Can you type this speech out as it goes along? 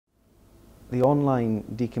The online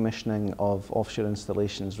Decommissioning of Offshore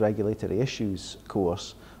Installations Regulatory Issues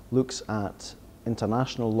course looks at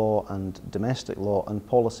international law and domestic law and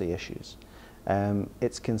policy issues.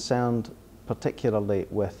 It's concerned particularly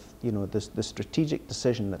with the strategic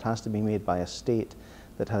decision that has to be made by a state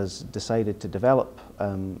that has decided to develop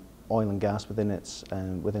oil and gas within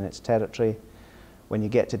its territory. When you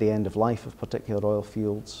get to the end of life of particular oil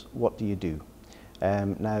fields, what do you do?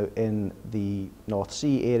 Now in the North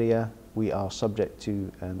Sea area, we are subject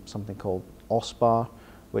to something called OSPAR,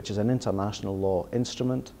 which is an international law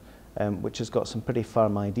instrument, which has got some pretty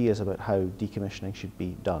firm ideas about how decommissioning should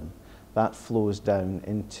be done. That flows down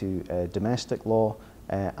into domestic law,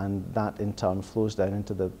 and that in turn flows down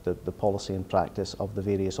into the policy and practice of the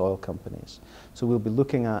various oil companies. So we'll be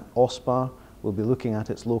looking at OSPAR, we'll be looking at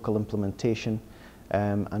its local implementation,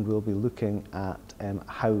 and we'll be looking at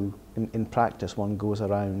how in practice one goes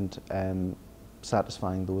around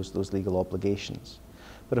satisfying those legal obligations.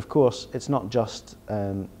 But of course, it's not just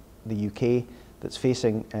the UK that's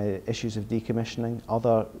facing issues of decommissioning.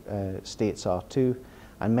 Other states are too,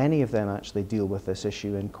 and many of them actually deal with this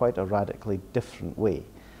issue in quite a radically different way.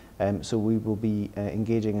 So we will be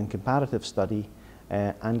engaging in comparative study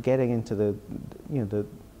and getting into the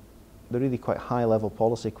really quite high-level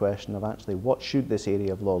policy question of actually what should this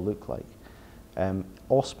area of law look like.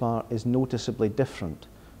 OSPAR is noticeably different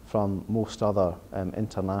from most other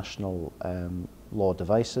international law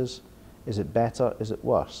devices. Is it better? Is it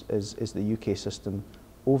worse? Is the UK system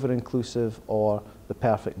over-inclusive or the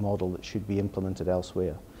perfect model that should be implemented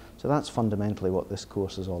elsewhere? So that's fundamentally what this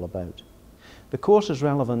course is all about. The course is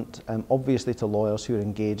relevant obviously to lawyers who are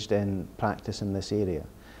engaged in practice in this area,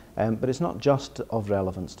 but it's not just of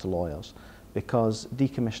relevance to lawyers, because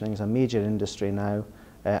decommissioning is a major industry now,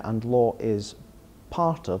 and law is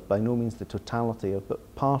part of, by no means the totality of,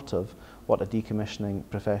 but part of what a decommissioning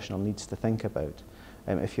professional needs to think about.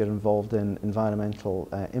 If you're involved in environmental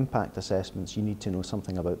impact assessments, you need to know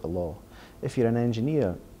something about the law. If you're an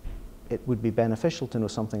engineer, it would be beneficial to know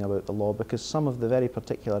something about the law, because some of the very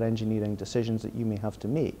particular engineering decisions that you may have to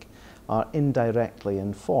make are indirectly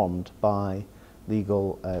informed by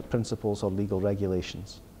legal principles or legal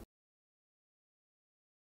regulations.